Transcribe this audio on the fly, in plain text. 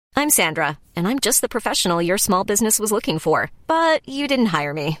I'm Sandra, and I'm just the professional your small business was looking for. But you didn't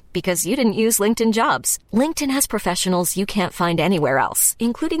hire me because you didn't use LinkedIn Jobs. LinkedIn has professionals you can't find anywhere else,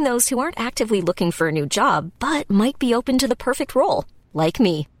 including those who aren't actively looking for a new job, but might be open to the perfect role, like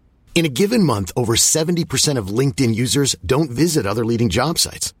me. In a given month, over 70% of LinkedIn users don't visit other leading job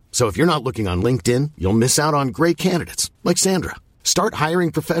sites. So if you're not looking on LinkedIn, you'll miss out on great candidates like Sandra. Start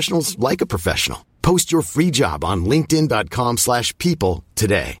hiring professionals like a professional. Post your free job on linkedin.com/people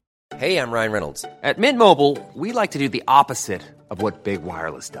today. Hey, I'm Ryan Reynolds. At Mint Mobile, we like to do the opposite of what Big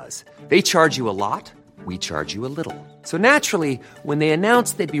Wireless does. They charge you a lot, we charge you a little. So naturally, when they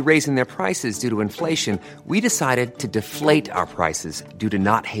announced they'd be raising their prices due to inflation, we decided to deflate our prices due to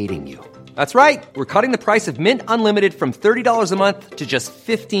not hating you. That's right. We're cutting the price of Mint Unlimited from $30 a month to just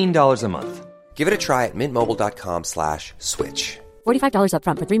 $15 a month. Give it a try at mintmobile.com/switch. $45 up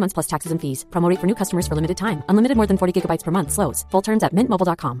front for 3 months plus taxes and fees. Promo rate for new customers for limited time. Unlimited more than 40 gigabytes per month. Slows full terms at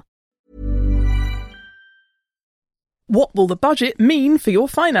mintmobile.com. What will the budget mean for your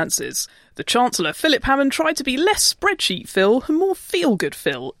finances? The Chancellor, Philip Hammond, tried to be less spreadsheet Phil and more feel-good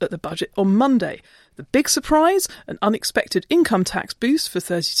Phil at the budget on Monday. The big surprise, an unexpected income tax boost for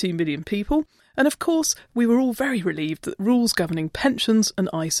 32 million people. And of course, we were all very relieved that rules governing pensions and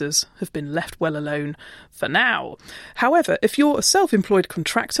ISAs have been left well alone for now. However, if you're a self-employed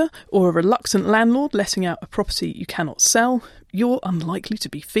contractor or a reluctant landlord letting out a property you cannot sell, you're unlikely to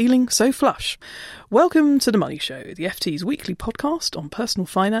be feeling so flush. Welcome to The Money Show, the FT's weekly podcast on personal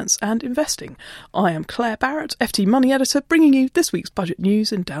finance and investing. I am Claire Barrett, FT Money Editor, bringing you this week's budget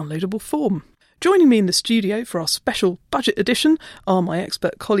news in downloadable form. Joining me in the studio for our special budget edition are my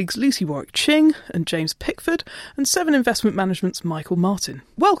expert colleagues Lucy Warwick-Ching and James Pickford, and Seven Investment Management's Michael Martin.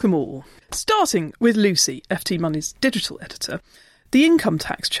 Welcome all. Starting with Lucy, FT Money's digital editor. The income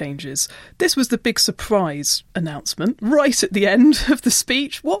tax changes. This was the big surprise announcement right at the end of the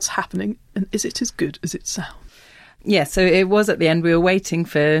speech. What's happening, and is it as good as it sounds? Yeah, so it was at the end. We were waiting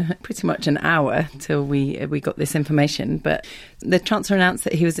for pretty much an hour till we got this information. But the Chancellor announced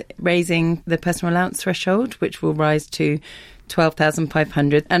that he was raising the personal allowance threshold, which will rise to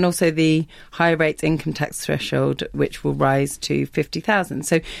 12,500, and also the higher rate income tax threshold, which will rise to 50,000.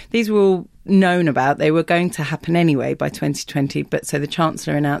 So these were all known about. They were going to happen anyway by 2020, but so the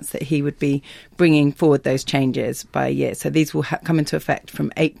Chancellor announced that he would be bringing forward those changes by a year. So these will come into effect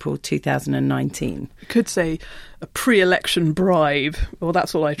from April 2019. You could say a pre-election bribe. Well,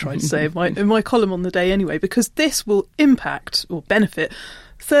 that's what I tried to say in my column on the day anyway, because this will impact or benefit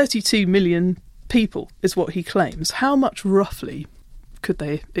 32 million people, is what he claims. How much roughly could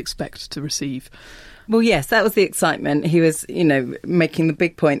they expect to receive? Well, yes, that was the excitement. He was, making the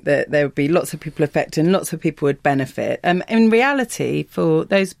big point that there would be lots of people affected and lots of people would benefit. In reality, for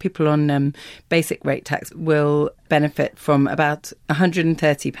those people on basic rate tax will benefit from about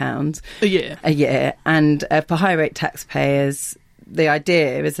 £130 a year. And for high rate taxpayers, the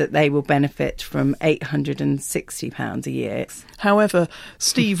idea is that they will benefit from £860 a year. However,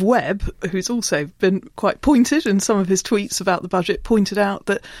 Steve Webb, who's also been quite pointed in some of his tweets about the budget, pointed out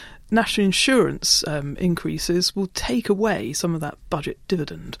that national insurance increases will take away some of that budget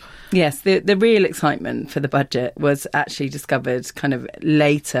dividend. Yes, the real excitement for the budget was actually discovered kind of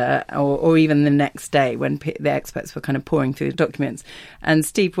later or even the next day when the experts were kind of pouring through the documents. And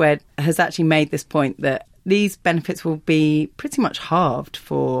Steve Webb has actually made this point that these benefits will be pretty much halved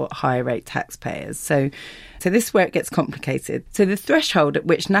for higher rate taxpayers. So this is where it gets complicated. So the threshold at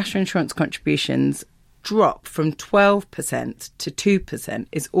which national insurance contributions drop from 12% to 2%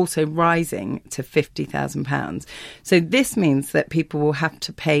 is also rising to £50,000. So this means that people will have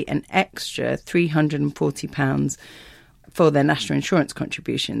to pay an extra £340 for their national insurance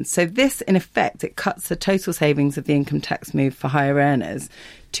contributions. So this, in effect, it cuts the total savings of the income tax move for higher earners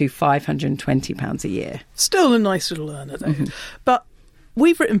to £520 a year. Still a nice little earner, though. Mm-hmm. But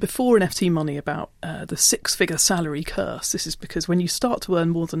we've written before in FT Money about the six-figure salary curse. This is because when you start to earn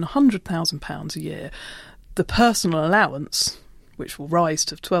more than £100,000 a year, the personal allowance, which will rise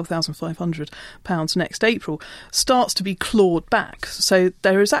to £12,500 next April, starts to be clawed back. So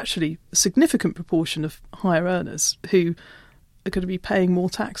there is actually a significant proportion of higher earners who are going to be paying more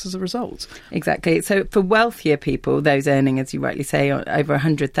tax as a result. Exactly. So for wealthier people, those earning, as you rightly say, over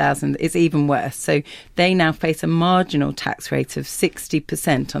 100,000, it's even worse. So they now face a marginal tax rate of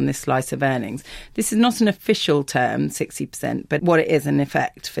 60% on this slice of earnings. This is not an official term, 60%, but what it is in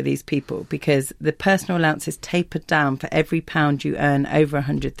effect for these people, because the personal allowance is tapered down for every pound you earn over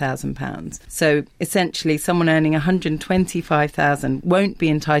 £100,000. So essentially, someone earning 125,000 won't be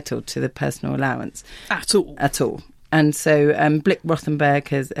entitled to the personal allowance at all. And so Blick Rothenberg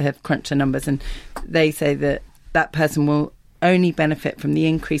have crunched the numbers, and they say that person will only benefit from the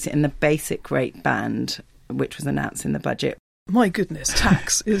increase in the basic rate band, which was announced in the budget. My goodness,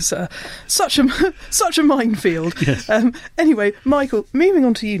 tax is such a minefield. Yes. Anyway, Michael, moving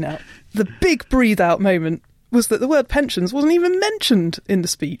on to you now. The big breathe-out moment was that the word pensions wasn't even mentioned in the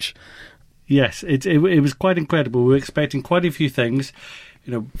speech. Yes, it was quite incredible. We were expecting quite a few things.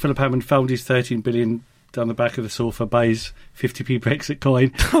 You know, Philip Hammond found his 13 billion down the back of the sofa, buys 50p Brexit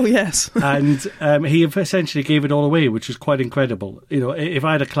coin. Oh, yes. And he essentially gave it all away, which was quite incredible. You know, if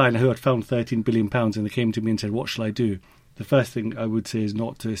I had a client who had found £13 billion and they came to me and said, what shall I do? The first thing I would say is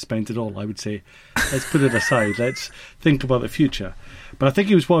not to spend it all. I would say, let's put it aside. Let's think about the future. But I think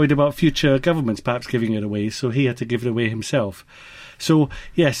he was worried about future governments perhaps giving it away, so he had to give it away himself. So,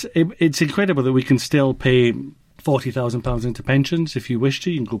 yes, it's incredible that we can still pay £40,000 into pensions if you wish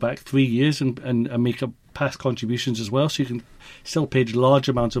to. You can go back 3 years and make up past contributions as well, so you can still pay large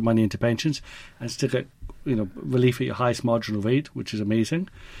amounts of money into pensions and still get, you know, relief at your highest marginal rate, which is amazing.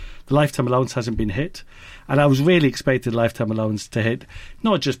 The lifetime allowance hasn't been hit, and I was really expecting lifetime allowance to hit,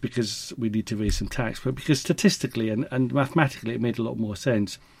 not just because we need to raise some tax, but because statistically and mathematically it made a lot more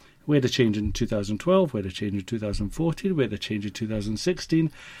sense. We had a change in 2012, we had a change in 2014, we had a change in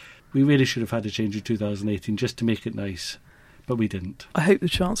 2016. We really should have had a change in 2018 just to make it nice, but we didn't. I hope the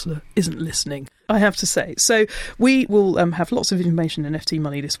Chancellor isn't listening, I have to say. So we will have lots of information in FT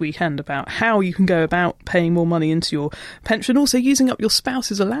Money this weekend about how you can go about paying more money into your pension. Also, using up your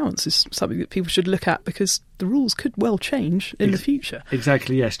spouse's allowance is something that people should look at because the rules could well change in the future.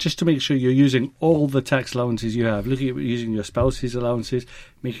 Exactly, yes. Just to make sure you're using all the tax allowances you have. Looking at using your spouse's allowances,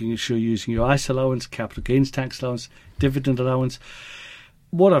 making sure you're using your ICE allowance, capital gains tax allowance, dividend allowance.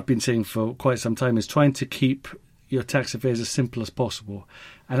 What I've been saying for quite some time is trying to keep your tax affairs as simple as possible.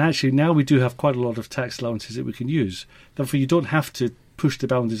 And actually now we do have quite a lot of tax allowances that we can use. Therefore you don't have to push the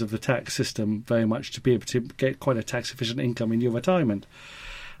boundaries of the tax system very much to be able to get quite a tax efficient income in your retirement.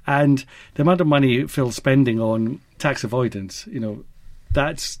 And the amount of money Phil's spending on tax avoidance, you know,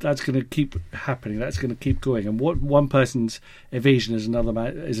 that's going to keep happening. That's going to keep going. And what one person's evasion is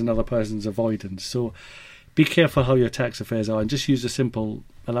another person's avoidance. So be careful how your tax affairs are and just use the simple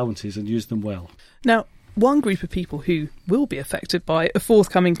allowances and use them well. Now, one group of people who will be affected by a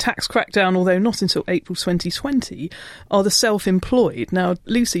forthcoming tax crackdown, although not until April 2020, are the self-employed. Now,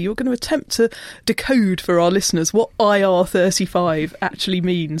 Lucy, you're going to attempt to decode for our listeners what IR35 actually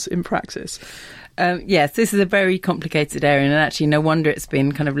means in practice. Yes, this is a very complicated area, and actually no wonder it's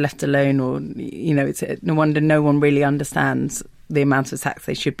been kind of left alone, or, you know, it's no wonder no one really understands the amount of tax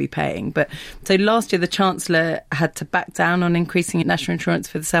they should be paying. But so last year the Chancellor had to back down on increasing national insurance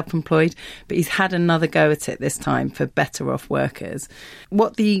for the self-employed, but he's had another go at it this time for better off workers.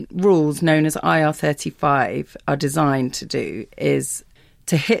 What the rules known as IR35 are designed to do is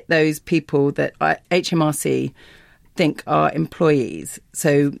to hit those people that HMRC think are employees.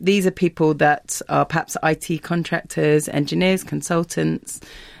 So these are people that are perhaps IT contractors, engineers, consultants,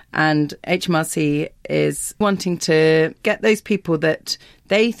 and HMRC is wanting to get those people that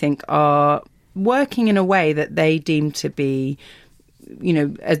they think are working in a way that they deem to be, you know,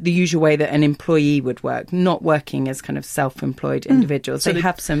 the usual way that an employee would work, not working as kind of self-employed individuals. So they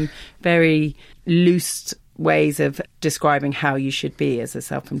have some very loose ways of describing how you should be as a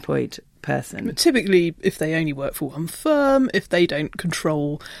self-employed person. Typically, if they only work for one firm, if they don't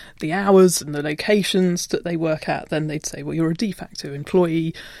control the hours and the locations that they work at, then they'd say, well, you're a de facto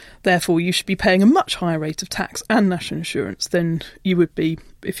employee, therefore you should be paying a much higher rate of tax and national insurance than you would be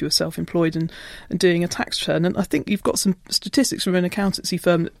if you were self-employed and doing a tax return. And I think you've got some statistics from an accountancy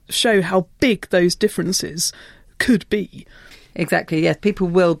firm that show how big those differences could be. Exactly, yes. People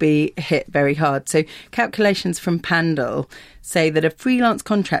will be hit very hard. So calculations from Pandal say that a freelance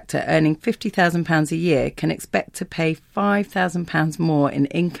contractor earning £50,000 a year can expect to pay £5,000 more in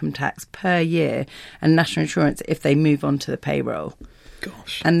income tax per year and national insurance if they move on to the payroll.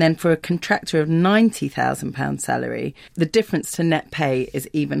 Gosh. And then for a contractor of £90,000 salary, the difference to net pay is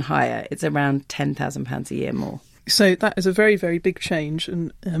even higher. It's around £10,000 a year more. So that is a very, very big change,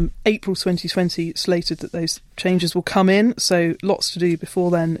 and April 2020 slated that those changes will come in, so lots to do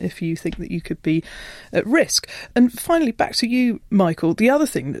before then if you think that you could be at risk. And finally, back to you, Michael. The other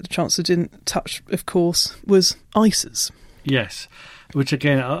thing that the Chancellor didn't touch, of course, was ISAs. Yes, which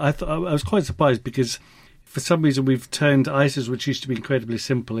again, I was quite surprised because for some reason we've turned ISAs, which used to be incredibly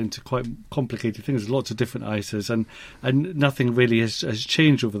simple, into quite complicated things. There's lots of different ISAs, and nothing really has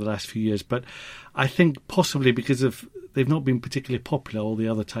changed over the last few years. But I think possibly because of they've not been particularly popular, all the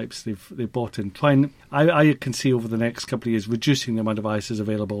other types they've bought in. I can see over the next couple of years reducing the amount of ISAs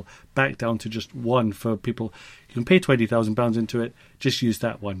available back down to just one for people. You can pay £20,000 into it, just use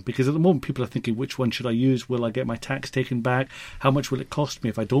that one. Because at the moment people are thinking, which one should I use? Will I get my tax taken back? How much will it cost me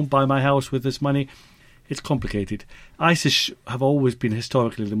if I don't buy my house with this money? It's complicated. ISAs have always been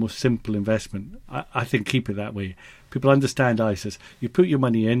historically the most simple investment. I think keep it that way. People understand ISAs. You put your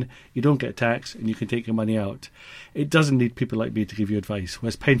money in, you don't get tax, and you can take your money out. It doesn't need people like me to give you advice,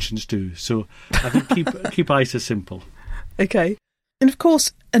 whereas pensions do. So I think keep ISAs simple. Okay. And of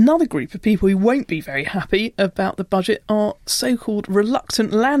course, another group of people who won't be very happy about the budget are so-called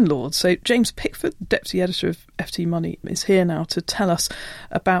reluctant landlords. So James Pickford, Deputy Editor of FT Money, is here now to tell us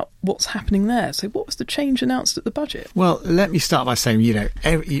about what's happening there. So what was the change announced at the budget? Well, let me start by saying, you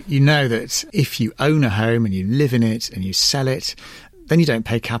know that if you own a home and you live in it and you sell it, then you don't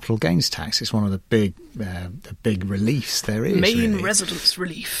pay capital gains tax. It's one of the big reliefs there is. Main really. residence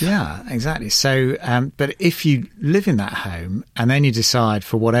relief. Yeah, exactly. So, but if you live in that home and then you decide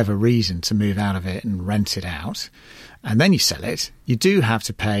for whatever reason to move out of it and rent it out, and then you sell it, you do have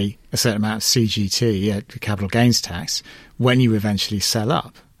to pay a certain amount of CGT, capital gains tax, when you eventually sell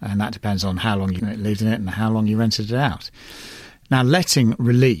up. And that depends on how long you lived in it and how long you rented it out. Now, letting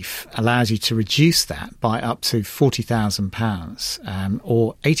relief allows you to reduce that by up to £40,000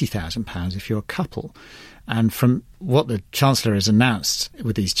 or £80,000 if you're a couple. And from what the Chancellor has announced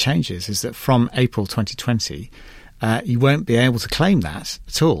with these changes is that from April 2020, you won't be able to claim that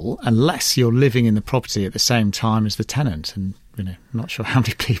at all unless you're living in the property at the same time as the tenant. And I'm not sure how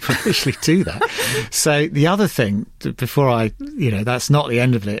many people actually do that. So the other thing, that's not the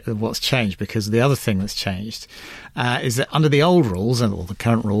end of it, of what's changed, because the other thing that's changed is that under the old rules, or the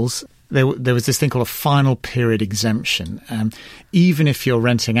current rules, there was this thing called a final period exemption. Even if you're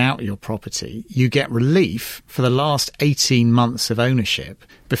renting out your property, you get relief for the last 18 months of ownership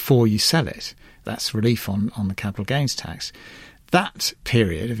before you sell it. That's relief on the capital gains tax. That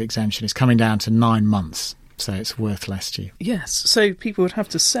period of exemption is coming down to 9 months. So it's worth less to you. Yes, so people would have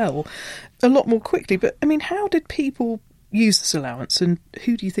to sell a lot more quickly. But, how did people use this allowance, and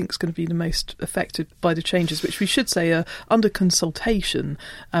who do you think is going to be the most affected by the changes, which we should say are under consultation,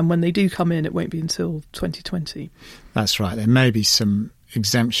 and when they do come in, it won't be until 2020? That's right. There may be some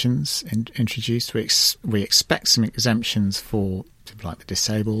exemptions introduced. We expect some exemptions for people like the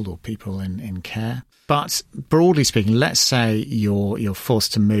disabled or people in care. But broadly speaking, let's say you're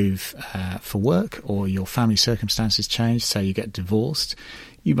forced to move for work, or your family circumstances change, say you get divorced.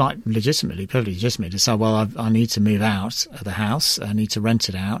 You might perfectly legitimately decide, well, I need to move out of the house, I need to rent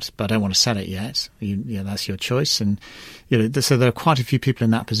it out, but I don't want to sell it yet. That's your choice. And so there are quite a few people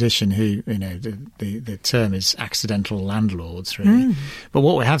in that position who, the term is accidental landlords, really. But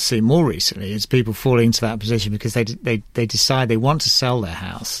what we have seen more recently is people falling into that position because they decide they want to sell their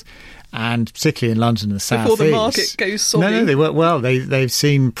house. And particularly in London and the South East. Before the market goes soggy. No, they work well. They've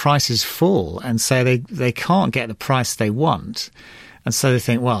seen prices fall, and so they can't get the price they want. And so they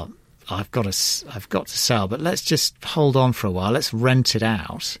think, well, I've got to sell, but let's just hold on for a while. Let's rent it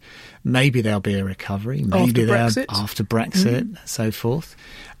out. Maybe there'll be a recovery. Maybe after Brexit, so forth.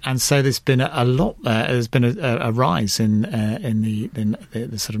 And so there's been there's been a rise in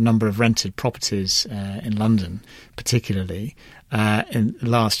the sort of number of rented properties in London, particularly in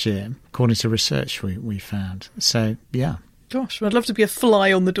last year, according to research we found. So yeah. Gosh, I'd love to be a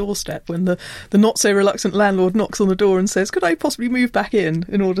fly on the doorstep when the not so reluctant landlord knocks on the door and says, "Could I possibly move back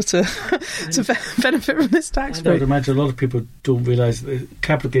in order to benefit from this tax break?" I would imagine a lot of people don't realise that the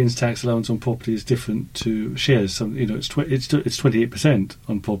capital gains tax allowance on property is different to shares. It's 28%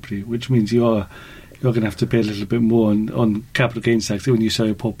 on property, which means you're going to have to pay a little bit more on capital gains tax when you sell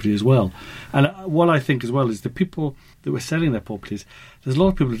your property as well. And what I think as well is the people that were selling their properties, there's a lot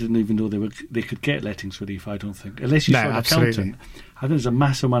of people who didn't even know they could get lettings relief, I don't think. Unless you saw an accountant. I think there's a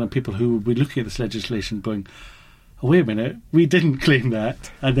massive amount of people who will be looking at this legislation going, oh, wait a minute, we didn't claim that,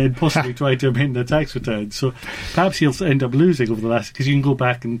 and then possibly try to amend their tax return. So perhaps you'll end up losing over the last, because you can go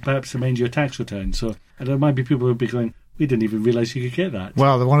back and perhaps amend your tax return. So, and there might be people who will be going, we didn't even realise you could get that.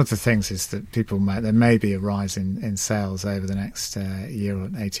 Well, one of the things is that there may be a rise in sales over the next year or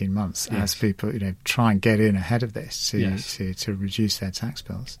 18 months as people try and get in ahead of this to reduce their tax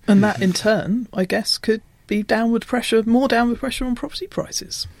bills. And that in turn, I guess, could be more downward pressure on property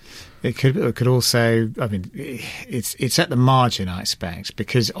prices. It could also, I mean, it's at the margin, I expect,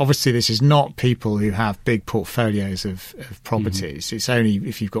 because obviously this is not people who have big portfolios of properties. Mm-hmm. It's only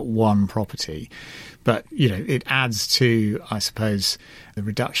if you've got one property. But, you know, it adds to, I suppose, the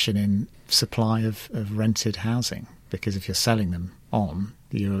reduction in supply of rented housing, because if you're selling them on,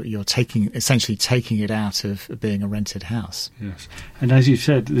 you're essentially taking it out of being a rented house. Yes. And as you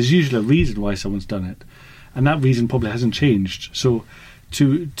said, there's usually a reason why someone's done it. And that reason probably hasn't changed. So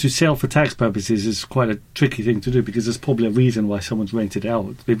to sell for tax purposes is quite a tricky thing to do, because there's probably a reason why someone's rented it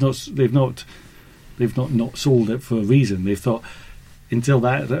out. They've not sold it for a reason. They've thought, until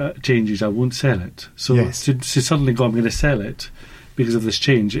that changes, I won't sell it. So yes. to suddenly go, I'm going to sell it because of this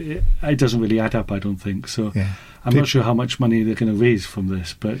change, it doesn't really add up, I don't think. So yeah. I'm not sure how much money they're going to raise from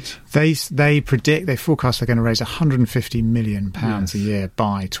this, but they forecast they're going to raise £150 million a year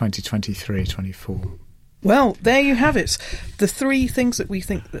by 2023-24. Well, there you have it. The 3 things that we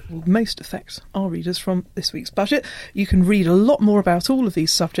think that will most affect our readers from this week's budget. You can read a lot more about all of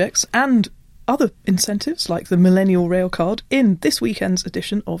these subjects and other incentives like the Millennial Rail Card in this weekend's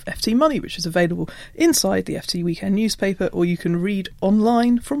edition of FT Money, which is available inside the FT Weekend newspaper, or you can read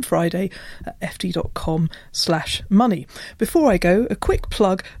online from Friday at ft.com/money. Before I go, a quick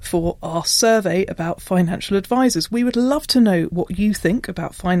plug for our survey about financial advisors. We would love to know what you think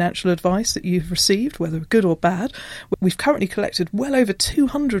about financial advice that you've received, whether good or bad. We've currently collected well over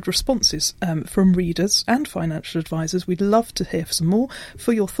 200 responses from readers and financial advisors. We'd love to hear some more.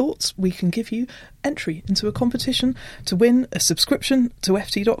 For your thoughts, we can give you entry into a competition to win a subscription to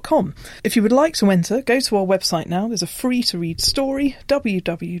ft.com. If you would like to enter, go to our website now. There's a free to read story,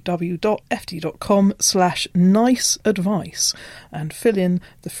 www.ft.com/niceadvice, and fill in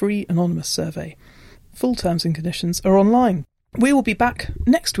the free anonymous survey. Full terms and conditions are online. We will be back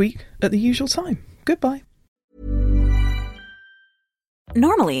next week at the usual time. Goodbye.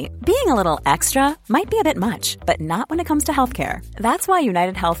 Normally, being a little extra might be a bit much, but not when it comes to healthcare. That's why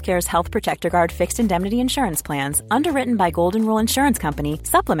United Healthcare's Health Protector Guard fixed indemnity insurance plans, underwritten by Golden Rule Insurance Company,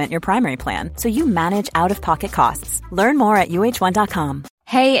 supplement your primary plan so you manage out-of-pocket costs. Learn more at uh1.com.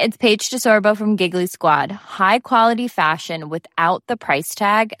 Hey, it's Paige DeSorbo from Giggly Squad. High quality fashion without the price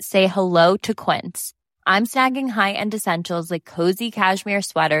tag. Say hello to Quince. I'm snagging high-end essentials like cozy cashmere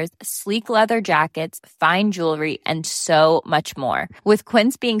sweaters, sleek leather jackets, fine jewelry, and so much more. With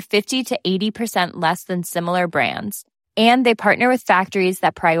Quince being 50 to 80% less than similar brands. And they partner with factories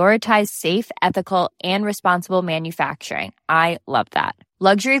that prioritize safe, ethical, and responsible manufacturing. I love that.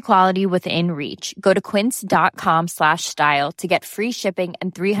 Luxury quality within reach. Go to quince.com/style to get free shipping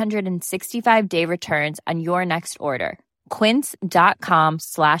and 365-day returns on your next order.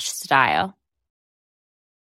 Quince.com/style.